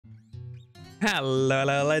Hello,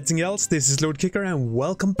 lads and girls, this is Lord Kicker and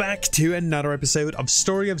welcome back to another episode of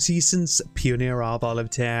Story of Seasons, Pioneer of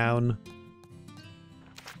Olive Town.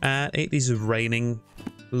 And it is raining.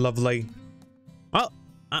 Lovely. Well,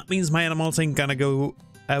 that means my animals ain't gonna go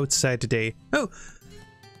outside today. Oh!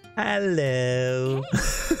 Hello!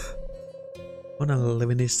 Wanna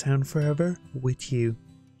live in this town forever with you?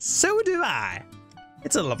 So do I!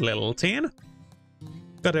 It's a lovely little town.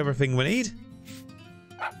 Got everything we need.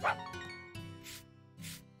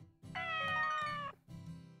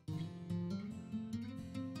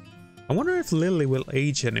 I wonder if Lily will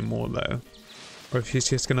age anymore though, or if she's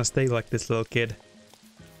just gonna stay like this little kid.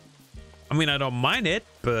 I mean, I don't mind it,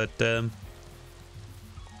 but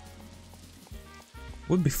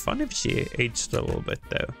would be fun if she aged a little bit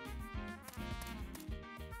though.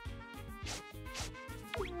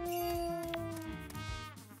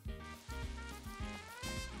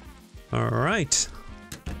 All right.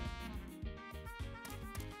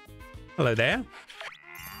 Hello there.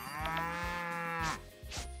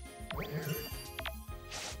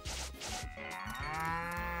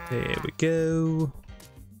 There we go.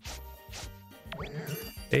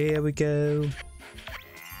 There we go.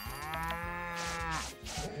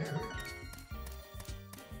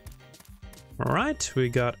 Alright, we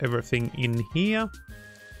got everything in here.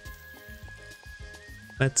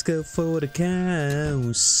 Let's go for the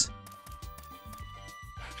cows.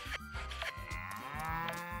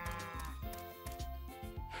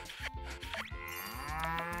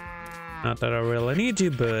 Not that I really need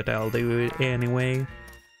to, but I'll do it anyway.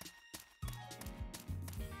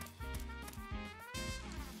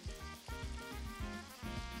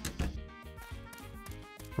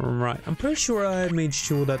 Right, I'm pretty sure I made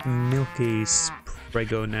sure that Milky's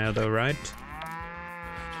prego now though, right?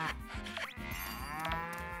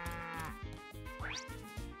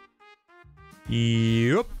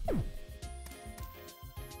 Yup.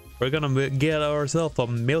 We're gonna get ourselves a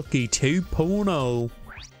Milky 2.0.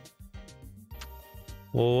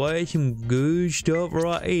 Well, that's some good stuff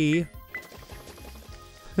right here.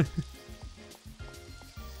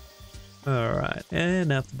 Alright,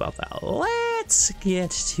 enough about that. Let's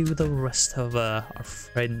get to the rest of our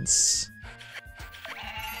friends.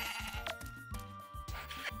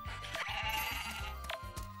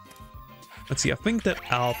 Let's see, I think that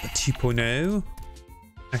Alpha 2.0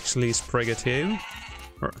 actually is Prego 2.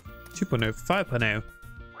 Or 2.0, 5.0.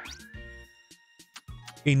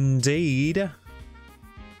 Indeed.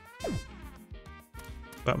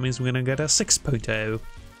 That means we're gonna get a 6.0.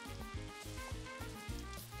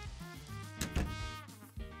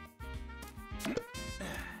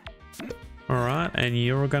 Alright, and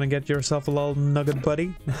you're gonna get yourself a little nugget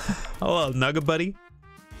buddy. A little nugget buddy.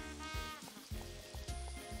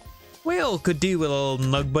 We all could do with a little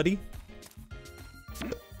nug buddy.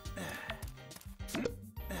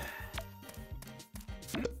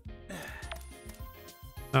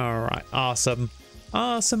 Alright, awesome.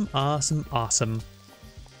 Awesome, awesome, awesome.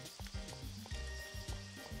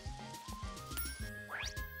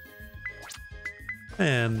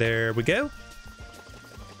 And there we go.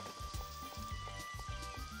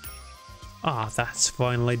 Ah, that's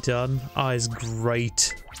finally done. Ah, it's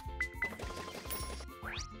great.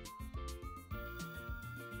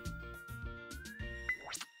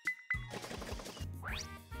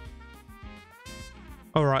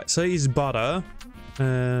 Alright, so he's butter.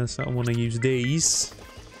 So I want to use these.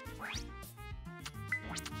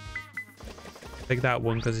 Take that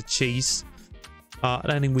one because it's cheese.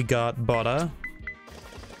 Then we got butter.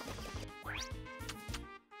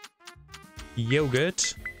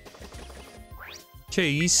 Yogurt.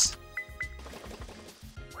 Cheese.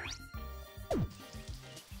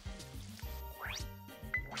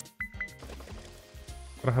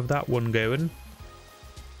 Gotta have that one going.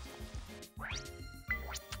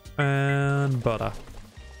 And butter.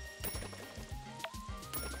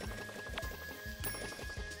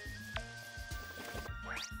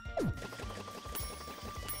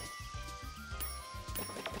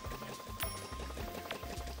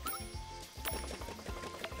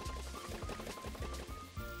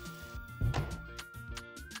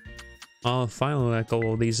 Oh, finally, like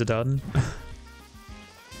all of these are done.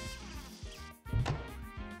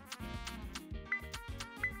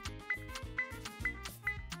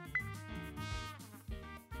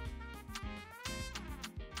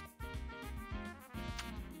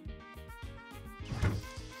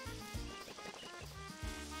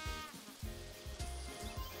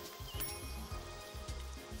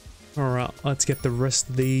 Alright, let's get the rest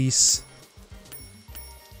of these.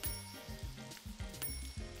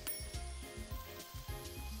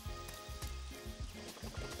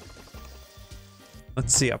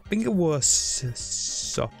 Let's see, I think it was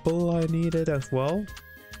supple I needed as well.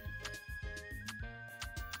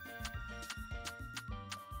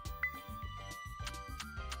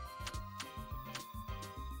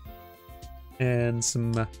 And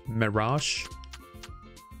some mirage.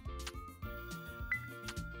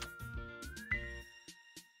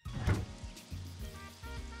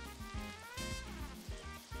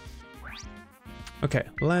 Okay,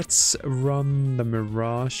 let's run the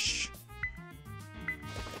mirage.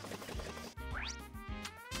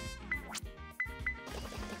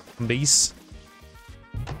 These.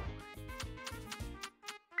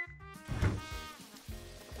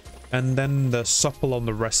 And then the supple on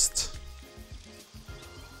the rest.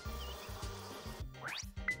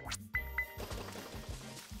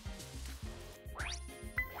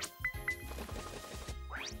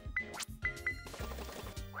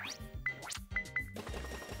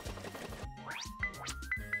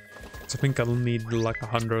 So I think I'll need like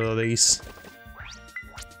 100 of these.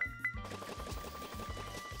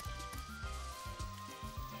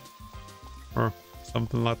 Or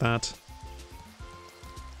something like that.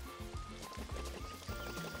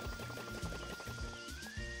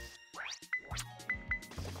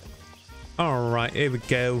 Alright, here we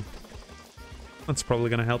go. That's probably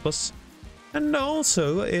gonna help us. And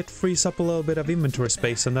also, it frees up a little bit of inventory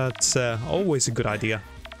space, and that's always a good idea.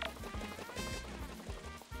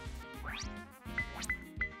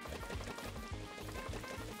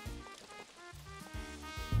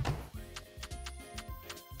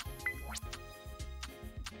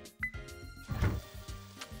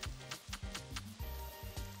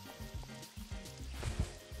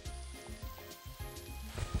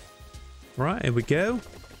 Right, here we go.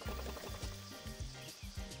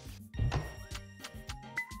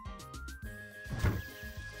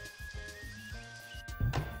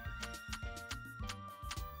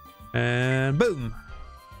 And boom!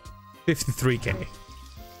 53k.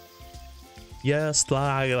 Just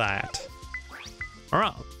like that.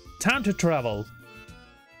 Alright, time to travel.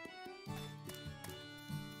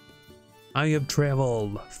 I have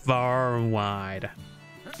traveled far and wide.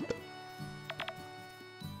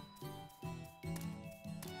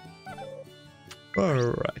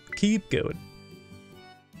 Alright, keep going.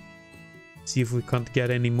 See if we can't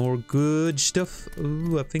get any more good stuff.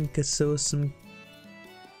 Ooh, I think I saw some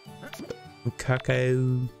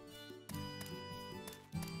cacao.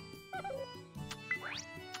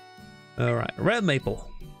 Alright, red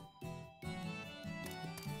maple.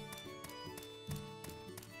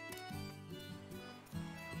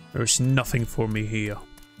 There's nothing for me here.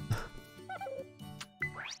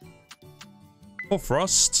 Oh,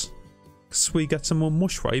 frost. So we got some more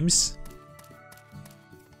mushrooms.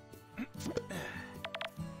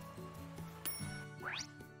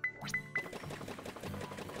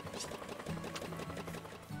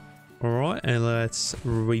 Alright, and let's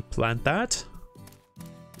replant that.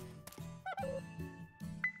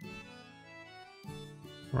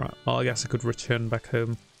 Right, well, I guess I could return back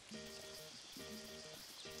home.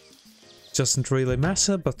 Doesn't really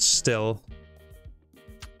matter, but still.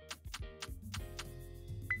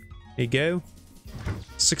 Here you go.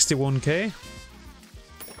 61k.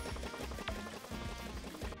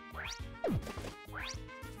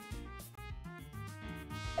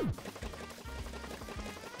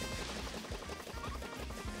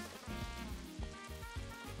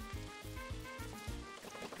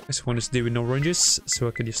 This one is doing oranges, so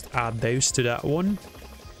I can just add those to that one.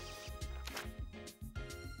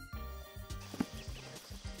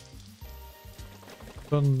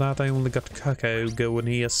 Other than that, I only got cacao going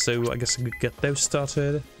here, so I guess I could get those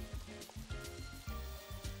started.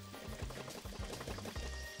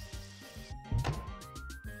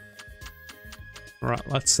 Right,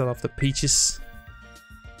 let's sell off the peaches.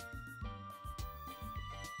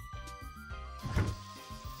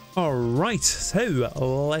 Alright, so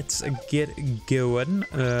let's get going.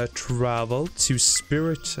 Travel to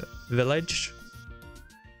Spirit Village.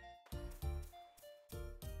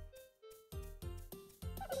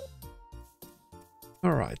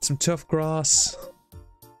 Alright, some tough grass,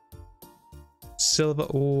 silver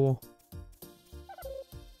ore,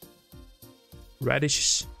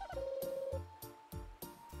 radishes,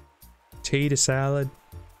 potato salad,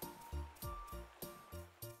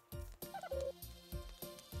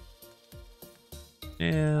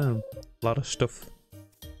 yeah, a lot of stuff.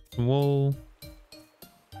 Some wool,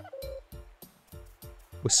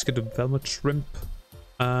 whiskered velvet shrimp,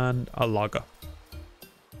 and a lager.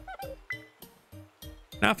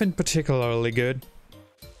 Nothing particularly good.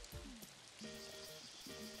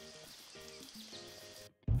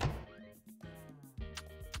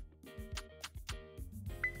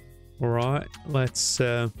 Alright, let's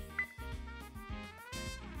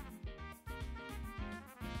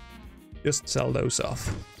just sell those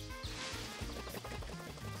off.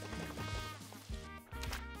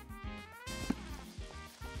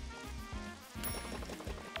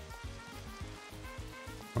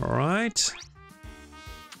 Alright.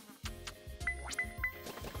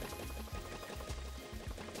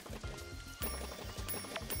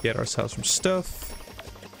 Get ourselves some stuff.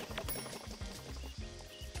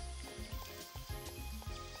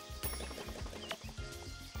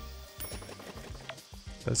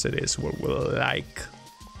 Because it is what we like.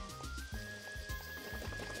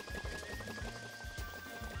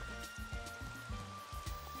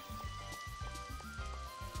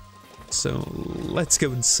 So let's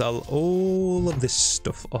go and sell all of this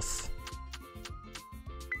stuff off.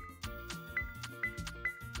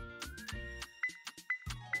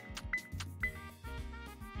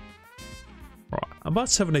 Right, about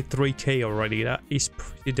 73k already. That is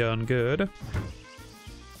pretty darn good.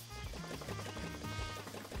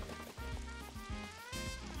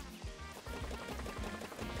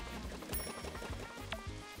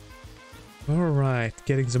 Alright,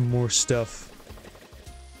 getting some more stuff.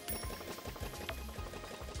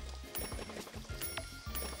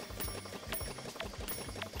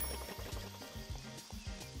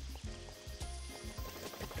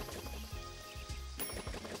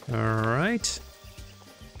 Alright.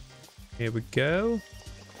 Here we go.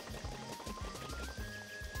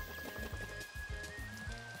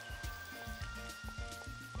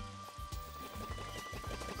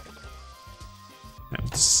 Now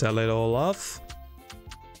sell it all off.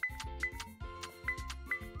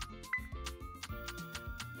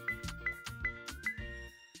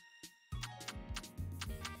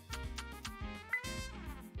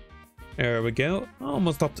 There we go.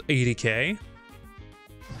 Almost up to 80k.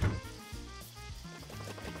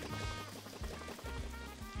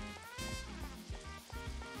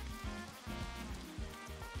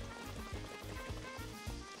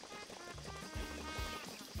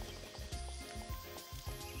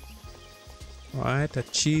 Alright,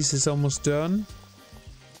 that cheese is almost done.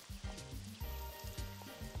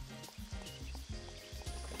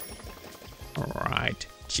 Alright,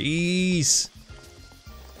 cheese.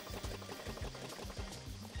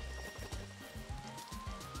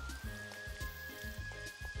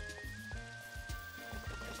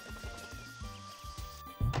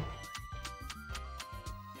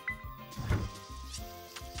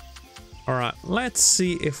 Alright, let's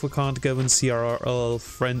see if we can't go and see our old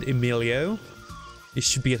friend Emilio. He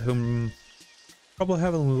should be at home, probably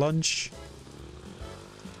having lunch.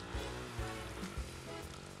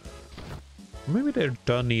 Maybe they're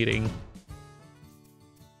done eating.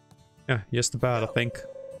 Yeah, just about, I think.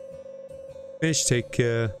 Fish take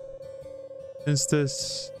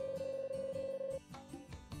instance.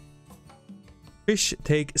 Fish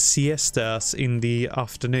take siestas in the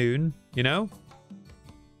afternoon, you know?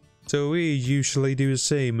 So we usually do the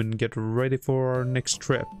same and get ready for our next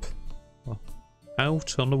trip. Well,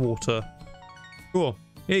 out on the water. Cool.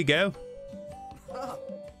 Here you go.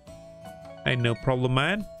 Ain't no problem,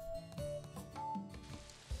 man.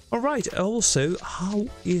 Alright, also, how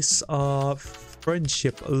is our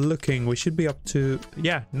friendship looking? We should be up to,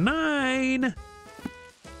 yeah, 9.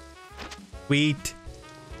 Sweet.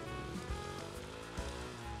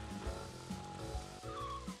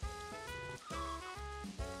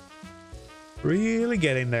 Really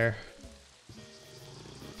getting there.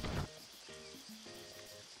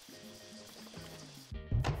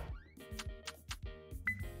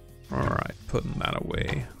 Alright, putting that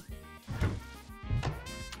away.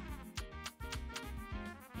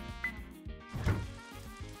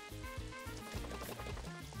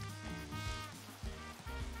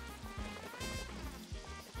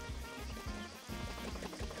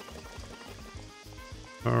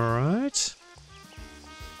 Alright.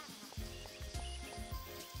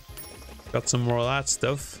 Got some more of that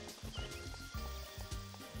stuff.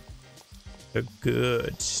 The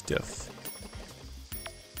good stuff.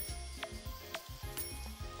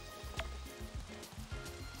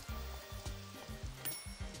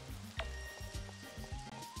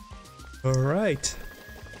 Alright.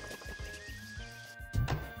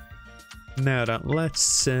 Now then, let's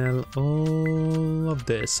sell all of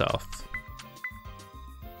this off.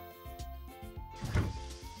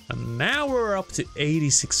 And now we're up to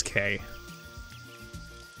 86k.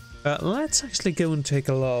 Let's actually go and take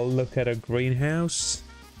a little look at a greenhouse.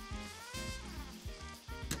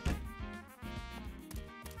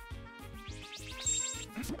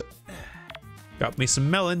 Got me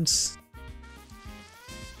some melons.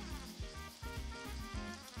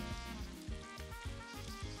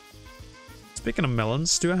 Speaking of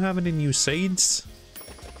melons, do I have any new seeds?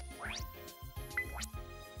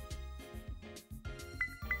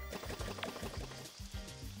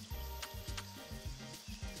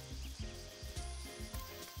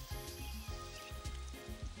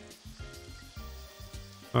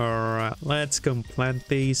 Alright, let's go plant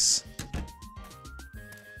these.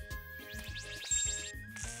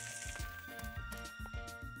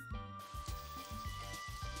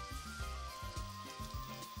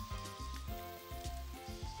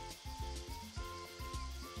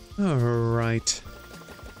 Alright.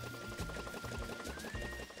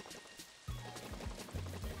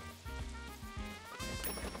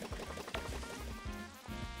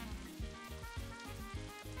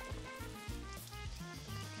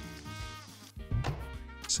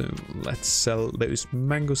 So let's sell those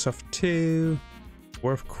mangoes off too.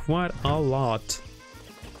 Worth quite a lot.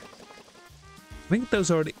 I think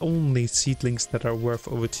those are the only seedlings that are worth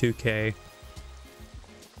over 2k.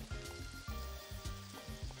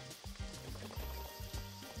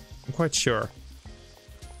 I'm quite sure.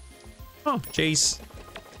 Oh, jeez.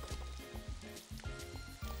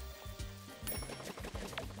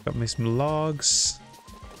 Got me some logs.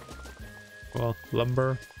 Well,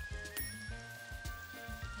 lumber.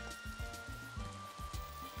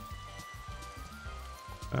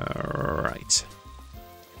 Alright.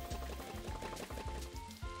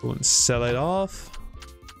 Go and sell it off.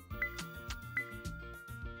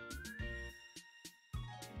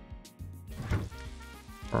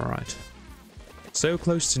 Alright. So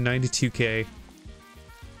close to 92k.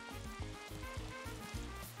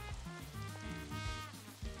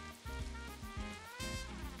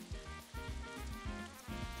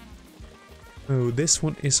 Oh, this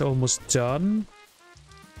one is almost done.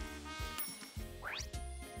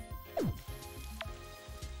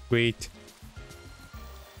 Wait.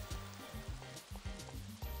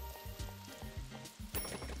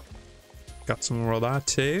 Got some more of that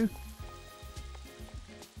too.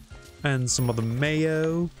 And some of the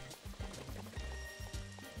mayo.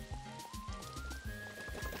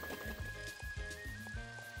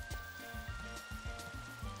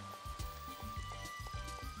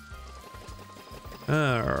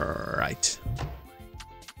 Alright.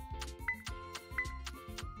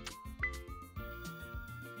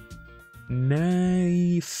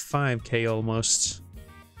 $95k almost.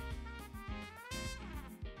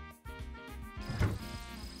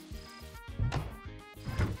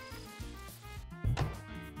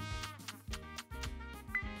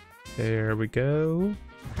 There we go.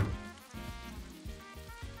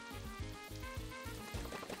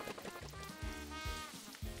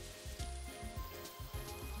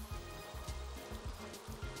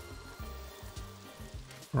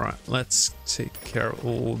 Right, let's take care of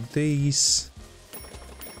all these.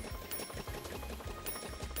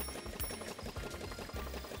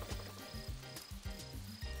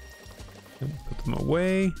 And put them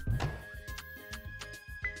away.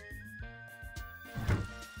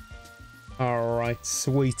 Alright,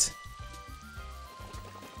 sweet.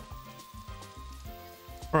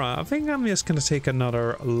 Alright, I think I'm just gonna take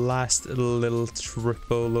another last little trip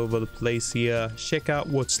all over the place here. Check out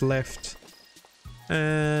what's left.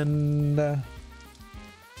 And then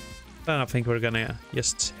I think we're gonna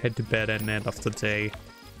just head to bed and end off the day.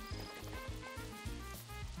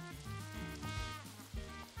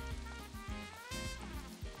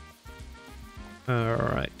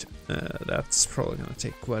 Alright, that's probably gonna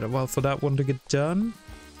take quite a while for that one to get done.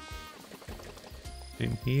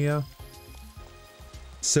 In here.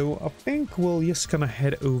 So I think we'll just gonna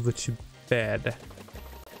head over to bed.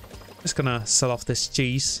 Just gonna sell off this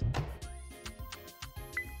cheese.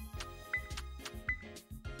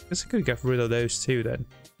 Guess I could get rid of those too then.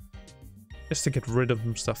 Just to get rid of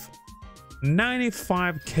some stuff.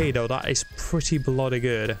 95k though, that is pretty bloody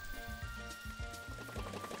good.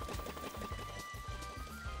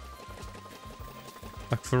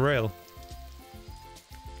 Like for real.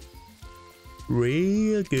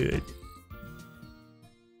 Real good.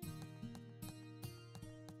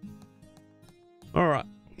 Alright.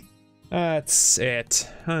 That's it.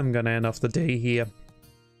 I'm gonna end off the day here.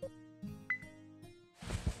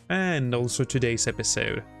 And also today's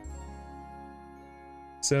episode.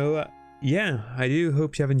 So, yeah, I do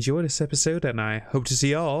hope you have enjoyed this episode, and I hope to see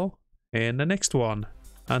you all in the next one.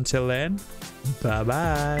 Until then,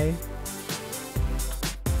 bye-bye.